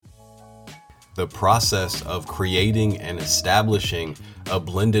The process of creating and establishing a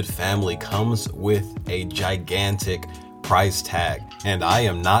blended family comes with a gigantic price tag. And I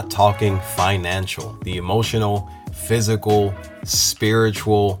am not talking financial. The emotional, physical,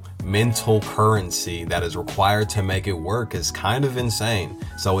 spiritual, mental currency that is required to make it work is kind of insane.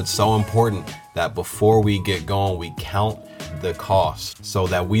 So it's so important that before we get going, we count the cost so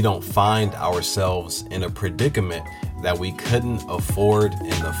that we don't find ourselves in a predicament that we couldn't afford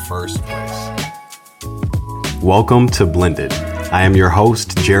in the first place. Welcome to Blended. I am your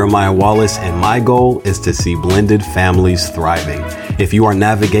host, Jeremiah Wallace, and my goal is to see blended families thriving. If you are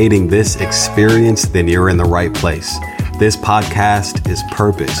navigating this experience, then you're in the right place. This podcast is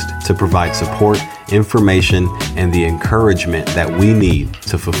purposed to provide support, information, and the encouragement that we need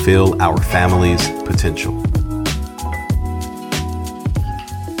to fulfill our family's potential.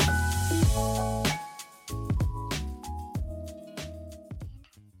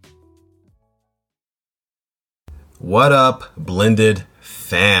 What up, Blended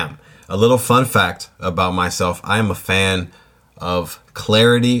fam? A little fun fact about myself. I am a fan of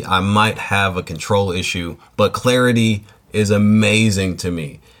clarity. I might have a control issue, but clarity is amazing to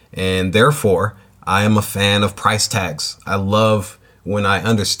me. And therefore, I am a fan of price tags. I love when I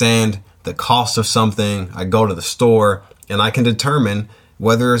understand the cost of something. I go to the store and I can determine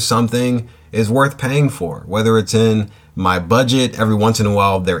whether something is worth paying for, whether it's in my budget. Every once in a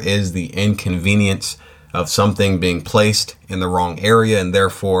while, there is the inconvenience of something being placed in the wrong area, and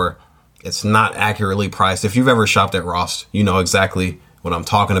therefore it's not accurately priced. If you've ever shopped at Ross, you know exactly what I'm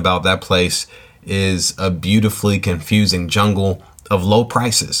talking about. That place is a beautifully confusing jungle of low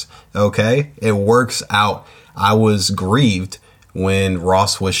prices. Okay, it works out. I was grieved when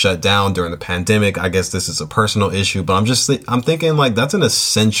Ross was shut down during the pandemic. I guess this is a personal issue, but I'm thinking like that's an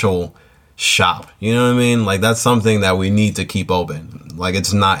essential shop. You know what I mean? Like that's something that we need to keep open. Like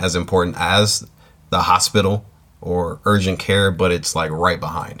it's not as important as the hospital or urgent care, but it's like right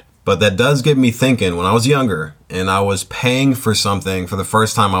behind. But that does get me thinking. When I was younger and I was paying for something for the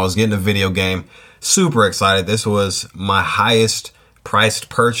first time, I was getting a video game, super excited. This was my highest priced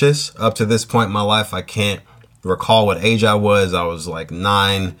purchase up to this point in my life. I can't recall what age I was. I was like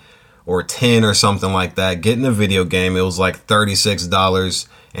 9 or 10 or something like that. Getting a video game, it was like $36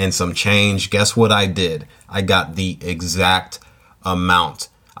 and some change. Guess what I did? I got the exact amount.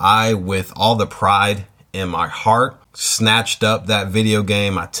 I, with all the pride in my heart, snatched up that video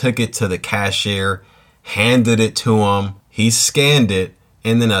game. I took it to the cashier, handed it to him. He scanned it,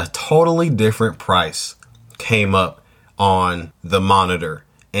 and then a totally different price came up on the monitor.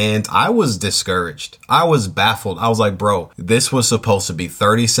 And I was discouraged. I was baffled. I was like, bro, this was supposed to be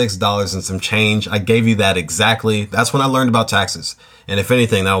 $36 and some change. I gave you that exactly. That's when I learned about taxes. And if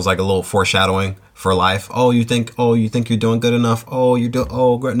anything, that was like a little foreshadowing for life. You think you're doing good enough?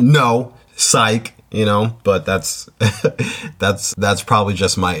 Great. No, psych, but that's probably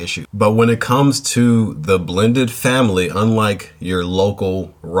just my issue. But when it comes to the blended family, unlike your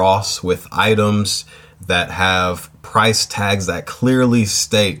local Ross with items that have price tags that clearly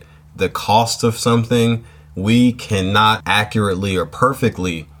state the cost of something, we cannot accurately or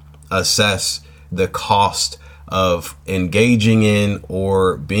perfectly assess the cost of engaging in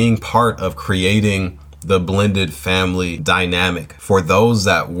or being part of creating the blended family dynamic. For those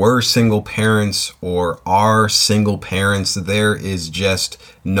that were single parents or are single parents, there is just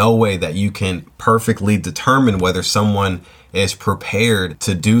no way that you can perfectly determine whether someone is prepared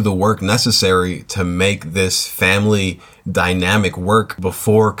to do the work necessary to make this family dynamic work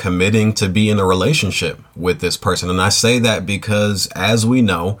before committing to be in a relationship with this person. And I say that because, as we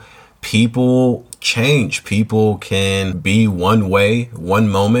know, people change. People can be one way one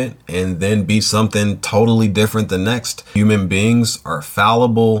moment and then be something totally different the next. Human beings are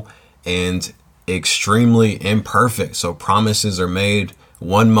fallible and extremely imperfect. So promises are made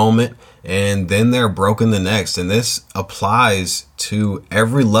one moment and then they're broken the next. And this applies to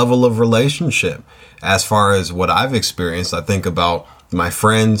every level of relationship. As far as what I've experienced, I think about my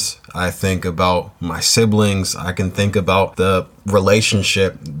friends, I think about my siblings, I can think about the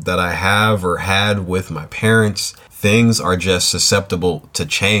relationship that I have or had with my parents. Things are just susceptible to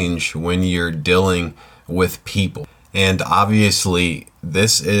change when you're dealing with people. And obviously,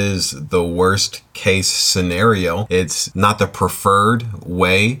 this is the worst case scenario. It's not the preferred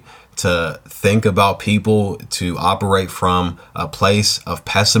way to think about people, to operate from a place of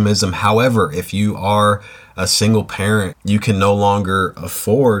pessimism. However, if you are a single parent, you can no longer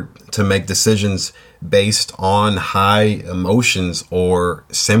afford to make decisions based on high emotions or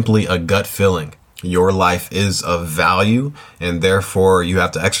simply a gut feeling. Your life is of value, and therefore you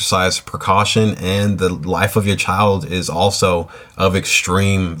have to exercise precaution, and the life of your child is also of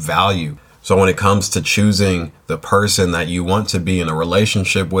extreme value. So when it comes to choosing the person that you want to be in a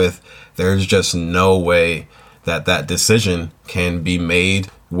relationship with, there's just no way that that decision can be made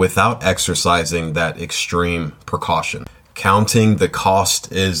without exercising that extreme precaution. Counting the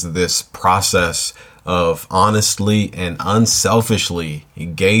cost is this process of honestly and unselfishly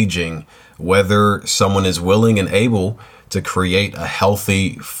gauging whether someone is willing and able to create a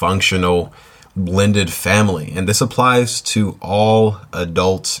healthy, functional, blended family. And this applies to all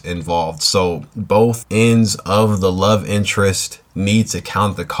adults involved. So both ends of the love interest need to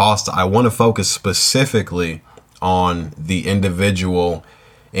count the cost. I want to focus specifically on the individual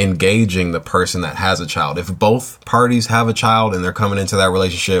engaging the person that has a child. If both parties have a child and they're coming into that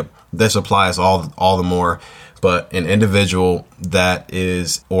relationship, this applies all the more. But an individual that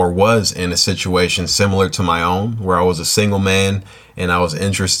is or was in a situation similar to my own, where I was a single man and I was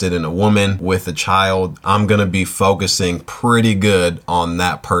interested in a woman with a child, I'm going to be focusing pretty good on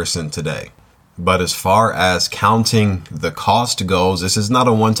that person today. But as far as counting the cost goes, this is not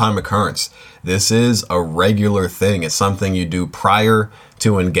a one-time occurrence. This is a regular thing. It's something you do prior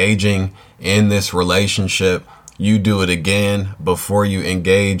to engaging in this relationship. You do it again before you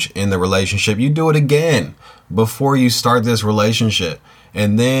engage in the relationship. You do it again before you start this relationship.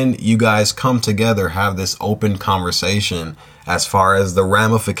 And then you guys come together, have this open conversation as far as the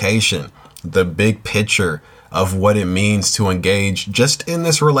ramification, the big picture of what it means to engage just in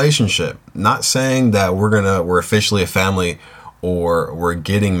this relationship. Not saying that we're officially a family or we're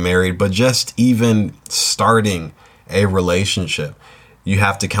getting married, but just even starting a relationship. You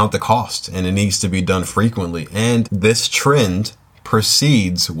have to count the cost, and it needs to be done frequently. And this trend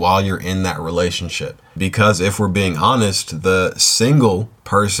proceeds while you're in that relationship. Because if we're being honest, the single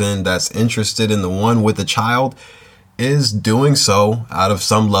person that's interested in the one with a child is doing so out of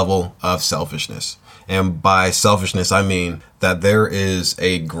some level of selfishness. And by selfishness, I mean that there is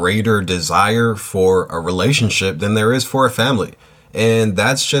a greater desire for a relationship than there is for a family. And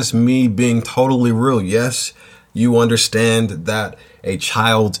that's just me being totally real. Yes, you understand that a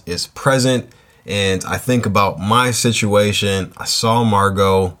child is present. And I think about my situation. I saw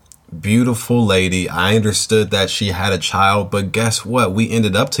Margot, beautiful lady. I understood that she had a child, but guess what? We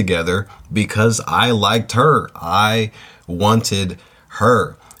ended up together because I liked her. I wanted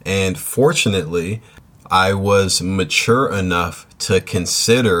her. And fortunately, I was mature enough to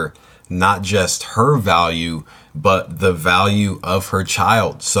consider not just her value, but the value of her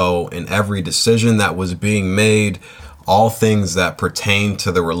child. So in every decision that was being made, all things that pertain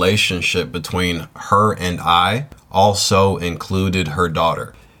to the relationship between her and I also included her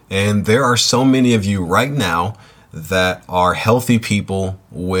daughter. And there are so many of you right now that are healthy people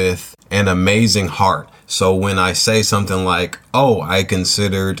with an amazing heart. So when I say something like, oh, I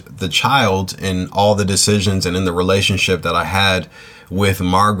considered the child in all the decisions and in the relationship that I had with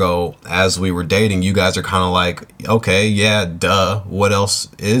Margot as we were dating, you guys are kind of like, okay, yeah, duh. What else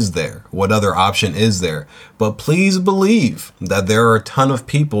is there? What other option is there? But please believe that there are a ton of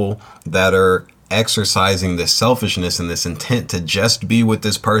people that are exercising this selfishness and this intent to just be with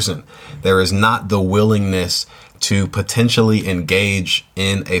this person. There is not the willingness to potentially engage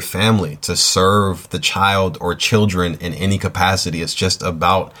in a family, to serve the child or children in any capacity. It's just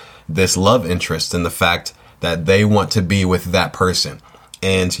about this love interest and the fact that they want to be with that person.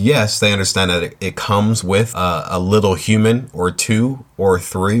 And yes, they understand that it comes with a little human or two or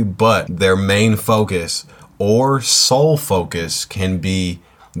three, but their main focus or sole focus can be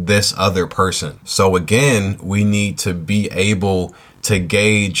this other person. So again, we need to be able to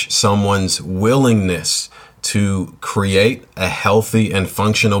gauge someone's willingness to create a healthy and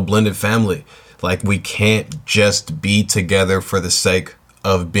functional blended family. Like, we can't just be together for the sake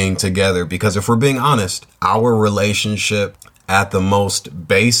of being together, because if we're being honest, our relationship at the most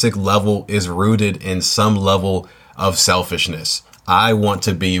basic level is rooted in some level of selfishness. I want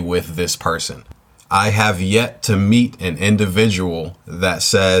to be with this person. I have yet to meet an individual that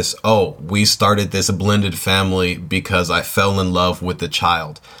says, oh, we started this blended family because I fell in love with the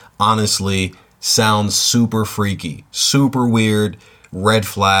child. Honestly, sounds super freaky, super weird, red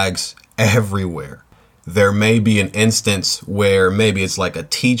flags everywhere. There may be an instance where maybe it's like a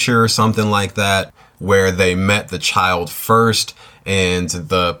teacher or something like that, where they met the child first and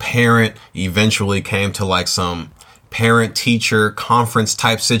the parent eventually came to like some parent-teacher conference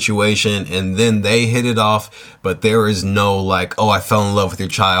type situation, and then they hit it off, but there is no like, oh, I fell in love with your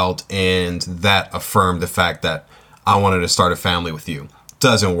child and that affirmed the fact that I wanted to start a family with you.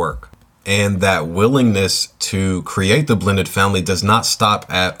 Doesn't work. And that willingness to create the blended family does not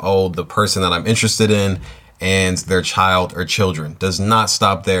stop at, oh, the person that I'm interested in and their child or children. Does not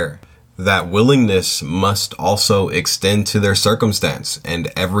stop there. that willingness must also extend to their circumstance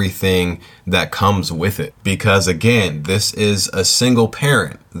and everything that comes with it. Because again, this is a single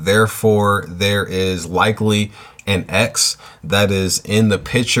parent. Therefore, there is likely an ex that is in the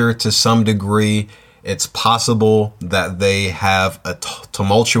picture to some degree. It's possible that they have a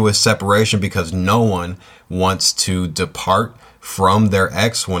tumultuous separation because no one wants to depart from their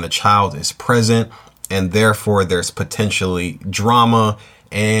ex when a child is present. And therefore, there's potentially drama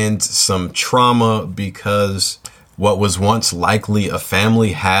and some trauma because what was once likely a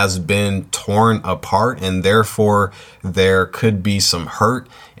family has been torn apart, and therefore there could be some hurt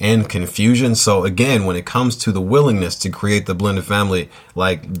and confusion. So again, when it comes to the willingness to create the blended family,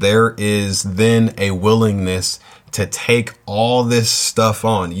 like there is then a willingness to take all this stuff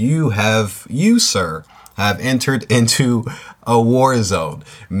on. You, sir, have entered into a war zone.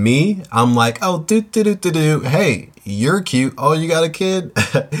 Me, I'm like, oh, hey, you're cute. Oh, you got a kid?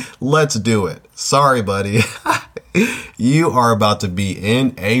 Let's do it. Sorry, buddy. You are about to be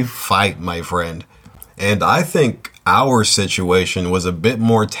in a fight, my friend. And I think our situation was a bit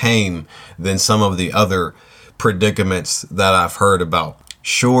more tame than some of the other predicaments that I've heard about.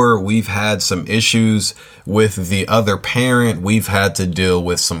 Sure, we've had some issues with the other parent. We've had to deal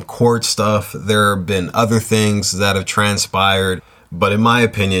with some court stuff. There have been other things that have transpired. But in my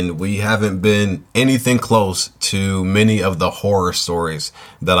opinion, we haven't been anything close to many of the horror stories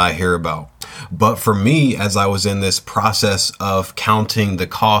that I hear about. But for me, as I was in this process of counting the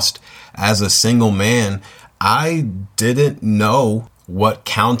cost as a single man, I didn't know what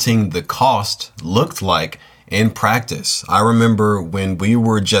counting the cost looked like in practice. I remember when we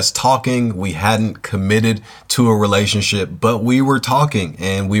were just talking, we hadn't committed to a relationship, but we were talking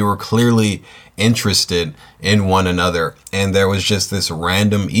and we were clearly interested in one another. And there was just this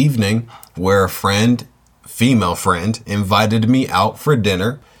random evening where a friend, female friend, invited me out for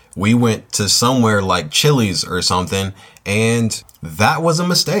dinner. We went to somewhere like Chili's or something, and that was a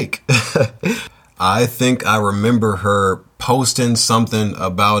mistake. I think I remember her posting something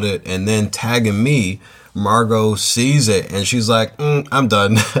about it and then tagging me. Margot sees it and she's like, I'm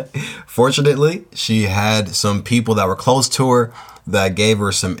done. Fortunately, she had some people that were close to her that gave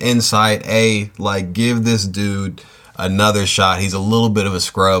her some insight. Give this dude another shot. He's a little bit of a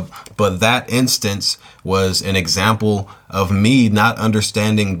scrub. But that instance was an example of me not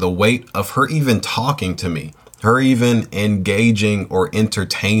understanding the weight of her even talking to me, her even engaging or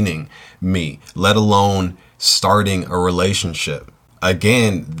entertaining me, let alone starting a relationship.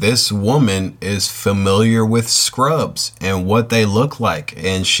 Again, this woman is familiar with scrubs and what they look like,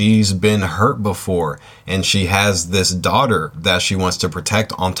 and she's been hurt before, and she has this daughter that she wants to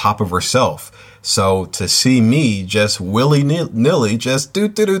protect on top of herself. So to see me just willy-nilly, just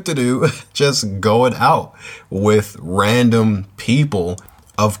just going out with random people,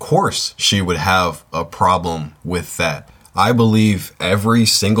 of course she would have a problem with that. I believe every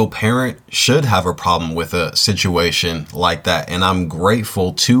single parent should have a problem with a situation like that. And I'm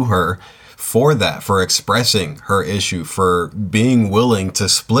grateful to her for that, for expressing her issue, for being willing to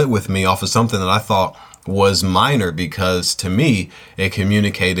split with me off of something that I thought was minor, because to me, it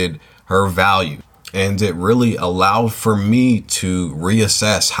communicated her value. And it really allowed for me to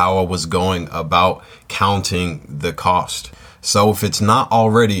reassess how I was going about counting the cost. So if it's not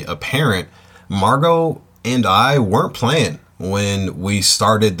already apparent, Margot and I weren't playing when we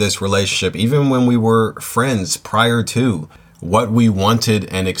started this relationship, even when we were friends prior to. What we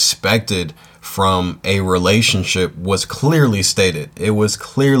wanted and expected from a relationship was clearly stated. It was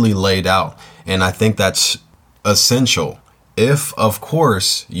clearly laid out. And I think that's essential. If, of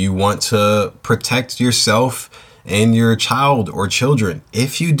course, you want to protect yourself and your child or children.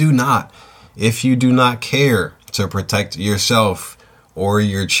 If you do not care to protect yourself or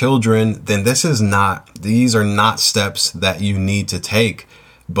your children, then these are not steps that you need to take.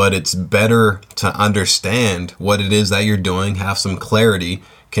 But it's better to understand what it is that you're doing, have some clarity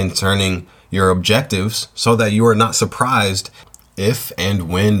concerning your objectives so that you are not surprised if and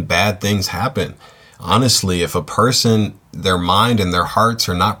when bad things happen. Honestly, if a person, their mind and their hearts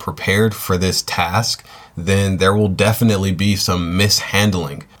are not prepared for this task, then there will definitely be some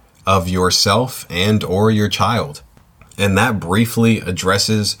mishandling of yourself and or your child. And that briefly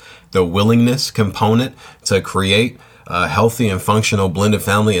addresses the willingness component to create a healthy and functional blended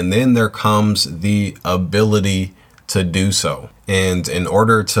family. And then there comes the ability to do so. And in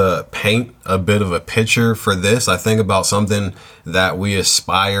order to paint a bit of a picture for this, I think about something that we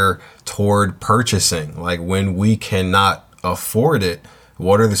aspire toward purchasing. Like when we cannot afford it,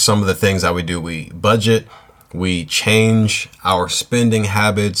 what are some of the things that we do? We budget, we change our spending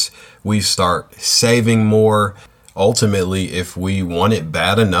habits, we start saving more. Ultimately, if we want it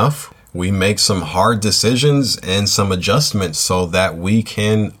bad enough, We make some hard decisions and some adjustments so that we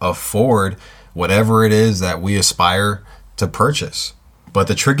can afford whatever it is that we aspire to purchase. But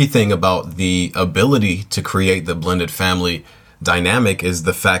the tricky thing about the ability to create the blended family dynamic is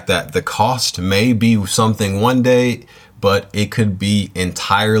the fact that the cost may be something one day, but it could be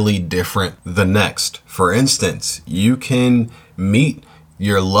entirely different the next. For instance, you can meet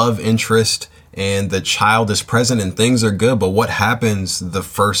your love interest and the child is present and things are good, but what happens the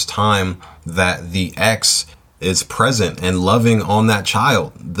first time that the ex is present and loving on that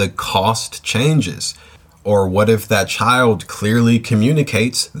child? The cost changes. Or what if that child clearly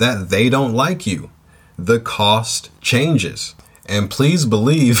communicates that they don't like you? The cost changes. And please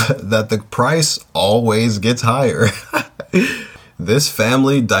believe that the price always gets higher. This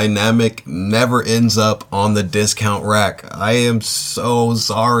family dynamic never ends up on the discount rack. I am so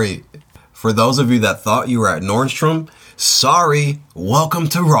sorry. For those of you that thought you were at Nordstrom, sorry. Welcome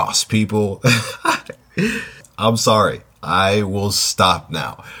to Ross, people. I'm sorry. I will stop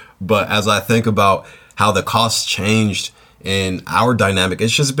now. But as I think about how the costs changed in our dynamic,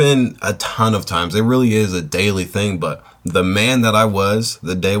 it's just been a ton of times. It really is a daily thing. But the man that I was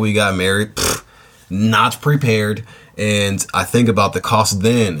the day we got married, not prepared. And I think about the cost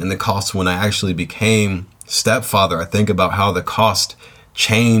then and the cost when I actually became stepfather. I think about how the cost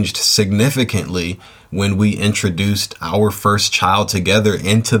changed significantly when we introduced our first child together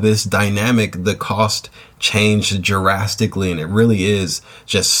into this dynamic. The cost changed drastically, and it really is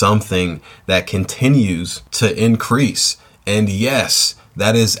just something that continues to increase. And yes,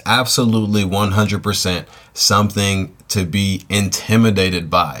 that is absolutely 100% something to be intimidated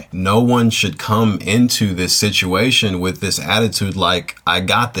by. No one should come into this situation with this attitude like, I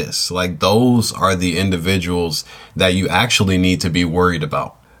got this. Like, those are the individuals that you actually need to be worried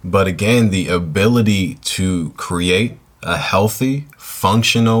about. But again, the ability to create a healthy,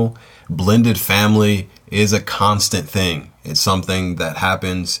 functional, blended family is a constant thing. It's something that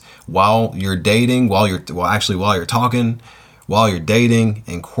happens while you're dating, while you're talking, while you're dating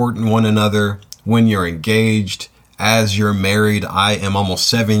and courting one another, when you're engaged, as you're married. I am almost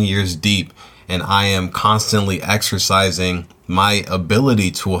 7 years deep, and I am constantly exercising my ability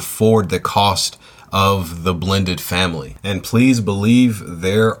to afford the cost of the blended family. And please believe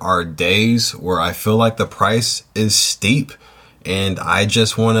there are days where I feel like the price is steep and I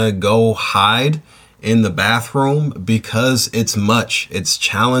just want to go hide in the bathroom because it's much. It's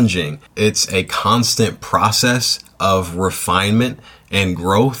challenging. It's a constant process of refinement and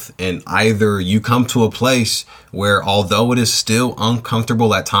growth. And either you come to a place where, although it is still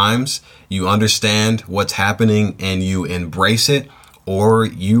uncomfortable at times, you understand what's happening and you embrace it, or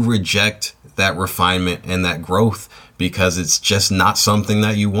you reject that refinement and that growth because it's just not something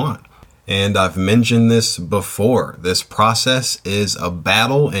that you want. And I've mentioned this before. This process is a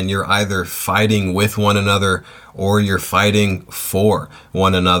battle, and you're either fighting with one another or you're fighting for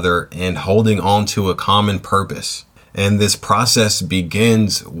one another and holding on to a common purpose. And this process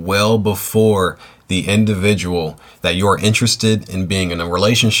begins well before the individual that you're interested in being in a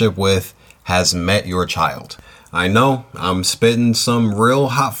relationship with has met your child. I know I'm spitting some real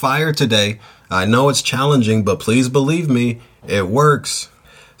hot fire today. I know it's challenging, but please believe me, it works.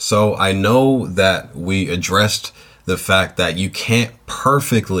 So I know that we addressed the fact that you can't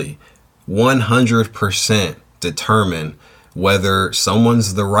perfectly 100% determine whether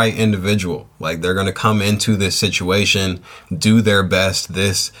someone's the right individual. Like, they're going to come into this situation, do their best.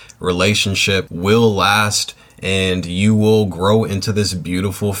 This relationship will last and you will grow into this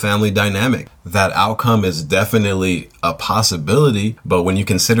beautiful family dynamic. That outcome is definitely a possibility, but when you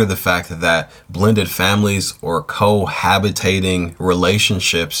consider the fact that blended families or cohabitating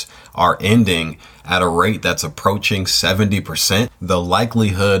relationships are ending at a rate that's approaching 70%, the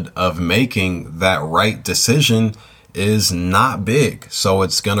likelihood of making that right decision is not big. So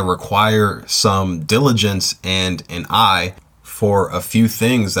it's going to require some diligence and an eye for a few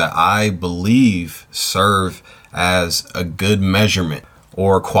things that I believe serve as a good measurement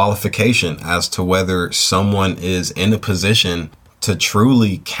or qualification as to whether someone is in a position to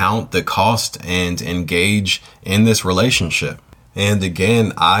truly count the cost and engage in this relationship. And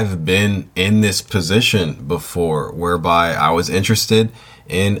again, I've been in this position before whereby I was interested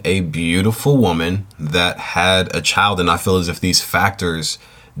in a beautiful woman that had a child. And I feel as if these factors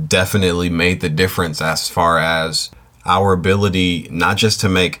definitely made the difference as far as our ability not just to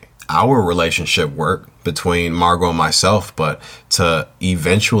make our relationship work between Margot and myself, but to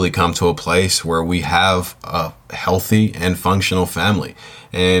eventually come to a place where we have a healthy and functional family.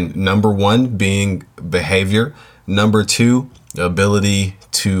 And number one being behavior. Number two ability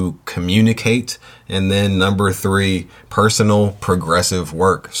to communicate. And then number 3, personal progressive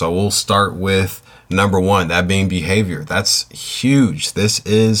work. So we'll start with number 1, that being behavior. That's huge. This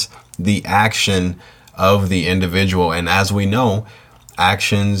is the action of the individual. And as we know,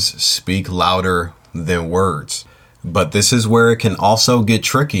 actions speak louder than words. But this is where it can also get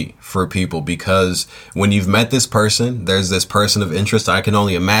tricky for people, because when you've met this person, there's this person of interest. I can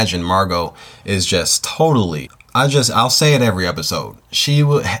only imagine Margot is just totally, I'll say it every episode. She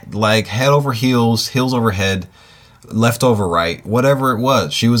would like head over heels, heels over head, left over right, whatever it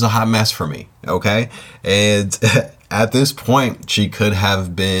was. She was a hot mess for me. Okay. And at this point, she could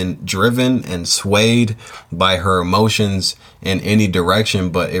have been driven and swayed by her emotions in any direction,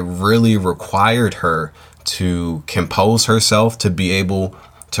 but it really required her to compose herself, to be able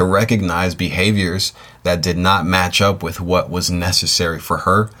to recognize behaviors that did not match up with what was necessary for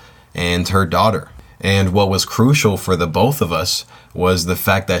her and her daughter. And what was crucial for the both of us was the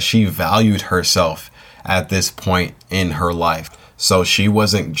fact that she valued herself at this point in her life. So she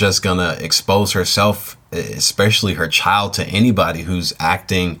wasn't just gonna expose herself, especially her child, to anybody who's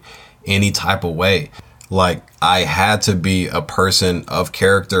acting any type of way. Like, I had to be a person of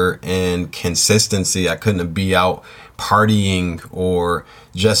character and consistency. I couldn't be out partying or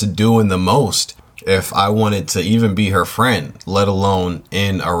just doing the most if I wanted to even be her friend, let alone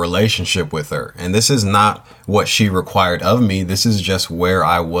in a relationship with her. And this is not what she required of me. This is just where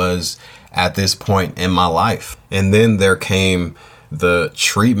I was at this point in my life. And then there came the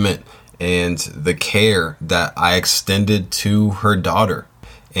treatment and the care that I extended to her daughter.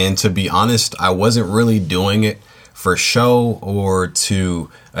 And to be honest, I wasn't really doing it for show or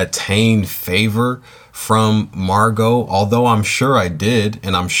to attain favor from Margot, although I'm sure I did.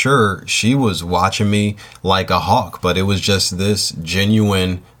 And I'm sure she was watching me like a hawk, but it was just this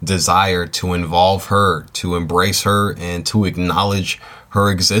genuine desire to involve her, to embrace her, and to acknowledge her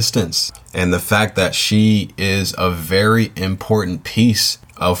existence. And the fact that she is a very important piece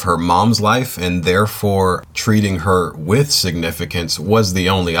of her mom's life, and therefore treating her with significance was the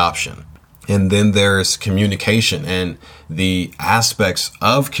only option. And then there's communication, and the aspects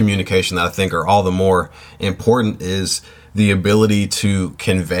of communication that I think are all the more important is the ability to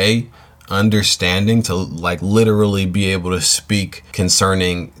convey understanding, to like literally be able to speak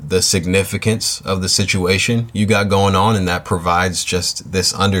concerning the significance of the situation you got going on. And that provides just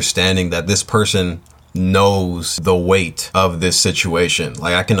this understanding that this person knows the weight of this situation.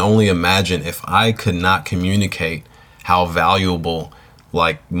 Like, I can only imagine if I could not communicate how valuable,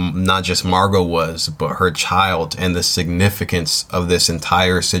 like, not just Margot was, but her child, and the significance of this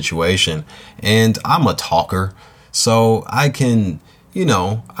entire situation. And I'm a talker, so I can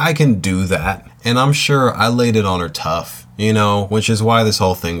do that. And I'm sure I laid it on her tough, which is why this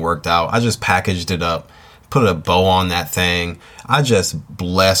whole thing worked out. I just packaged it up, put a bow on that thing. I just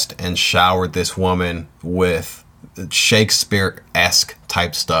blessed and showered this woman with Shakespeare-esque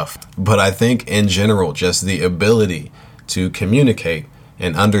type stuff. But I think in general, just the ability to communicate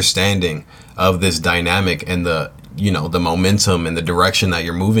and understanding of this dynamic and the momentum and the direction that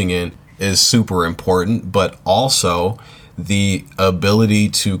you're moving in is super important. But also the ability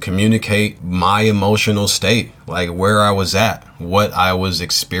to communicate my emotional state, like where I was at, what I was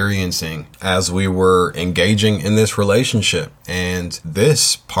experiencing as we were engaging in this relationship. And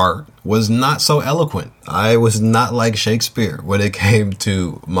this part was not so eloquent. I was not like Shakespeare when it came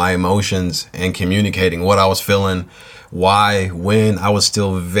to my emotions and communicating what I was feeling, why, when. I was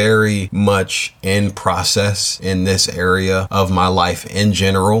still very much in process in this area of my life in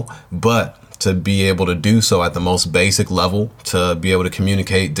general, but to be able to do so at the most basic level, to be able to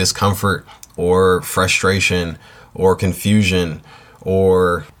communicate discomfort or frustration or confusion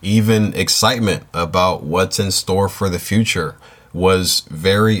or even excitement about what's in store for the future was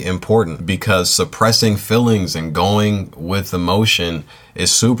very important, because suppressing feelings and going with emotion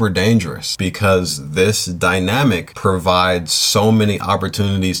is super dangerous, because this dynamic provides so many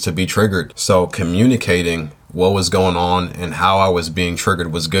opportunities to be triggered. So communicating what was going on and how I was being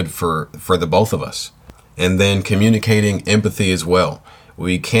triggered was good for the both of us. And then communicating empathy as well.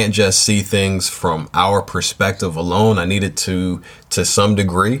 We can't just see things from our perspective alone. I needed to some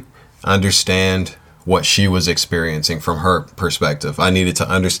degree, understand what she was experiencing from her perspective. I needed to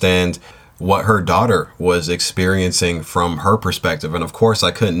understand what her daughter was experiencing from her perspective. And of course,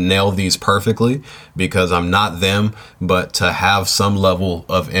 I couldn't nail these perfectly because I'm not them, but to have some level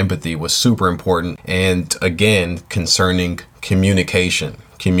of empathy was super important. And again, concerning communication,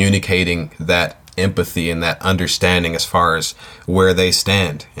 communicating that empathy and that understanding as far as where they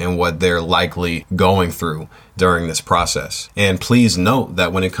stand and what they're likely going through during this process. And please note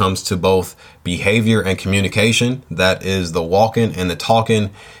that when it comes to both behavior and communication, that is the walking and the talking,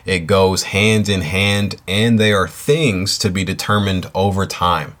 it goes hand in hand, and they are things to be determined over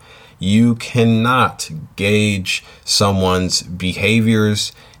time. You cannot gauge someone's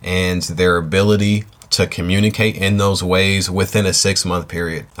behaviors and their ability to communicate in those ways within a 6-month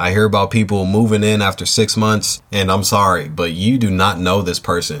period. I hear about people moving in after 6 months, and I'm sorry, but you do not know this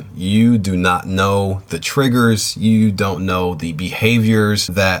person. You do not know the triggers. You don't know the behaviors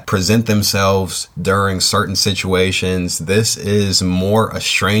that present themselves during certain situations. This is more a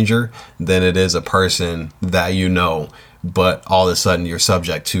stranger than it is a person that you know, but all of a sudden you're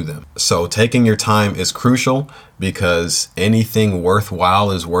subject to them. So taking your time is crucial, because anything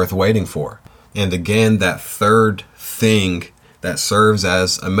worthwhile is worth waiting for. And again, that third thing that serves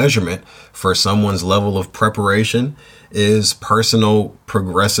as a measurement for someone's level of preparation is personal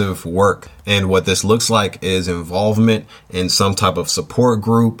progressive work. And what this looks like is involvement in some type of support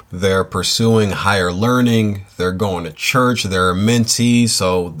group. They're pursuing higher learning. They're going to church. They're a mentee.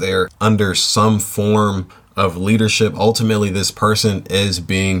 So they're under some form of leadership. Ultimately, this person is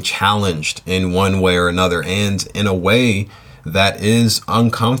being challenged in one way or another, and in a way that is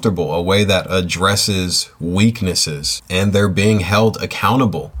uncomfortable, a way that addresses weaknesses, and they're being held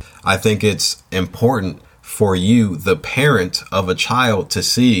accountable. I think it's important for you, the parent of a child, to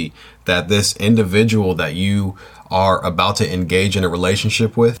see that this individual that you are about to engage in a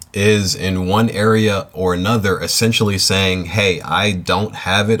relationship with is in one area or another essentially saying, hey, I don't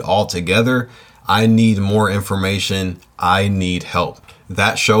have it all together. I need more information. I need help.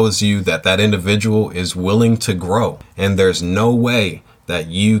 That shows you that that individual is willing to grow. And there's no way that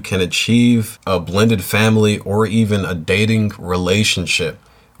you can achieve a blended family or even a dating relationship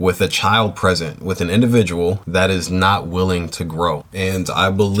with a child present, with an individual that is not willing to grow. And I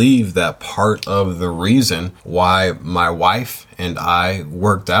believe that part of the reason why my wife and I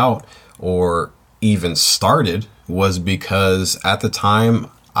worked out or even started was because at the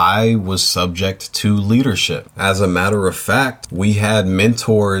time I was subject to leadership. As a matter of fact, we had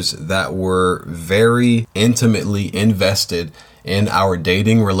mentors that were very intimately invested in our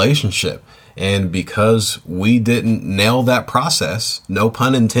dating relationship. And because we didn't nail that process, no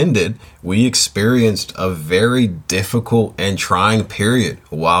pun intended, we experienced a very difficult and trying period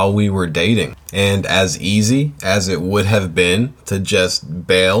while we were dating. And as easy as it would have been to just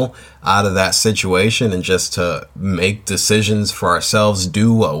bail out of that situation and just to make decisions for ourselves,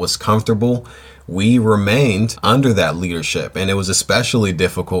 do what was comfortable, we remained under that leadership. And it was especially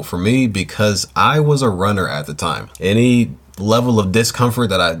difficult for me because I was a runner at the time. Any level of discomfort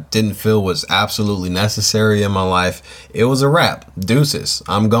that I didn't feel was absolutely necessary in my life, it was a wrap. Deuces,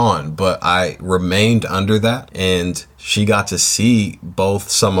 I'm gone. But I remained under that, and she got to see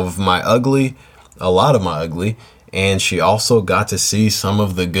both some of my ugly, a lot of my ugly, and she also got to see some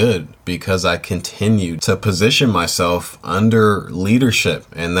of the good because I continued to position myself under leadership.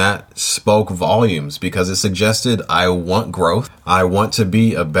 And that spoke volumes because it suggested I want growth. I want to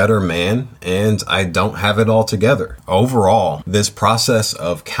be a better man, and I don't have it all together. Overall, this process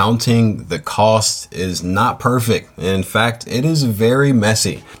of counting the cost is not perfect. In fact, it is very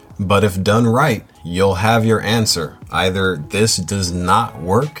messy. But if done right, you'll have your answer. Either this does not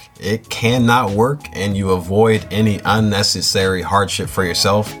work, it cannot work, and you avoid any unnecessary hardship for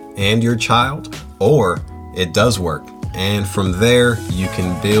yourself and your child, or it does work. And from there, you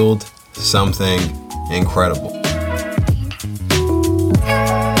can build something incredible.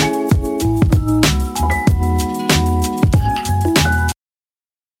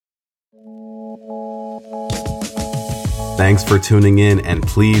 Thanks for tuning in, and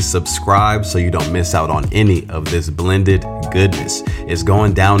please subscribe so you don't miss out on any of this blended goodness. It's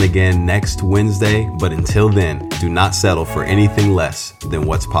going down again next Wednesday, but until then, do not settle for anything less than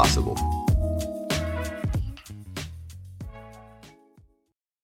what's possible.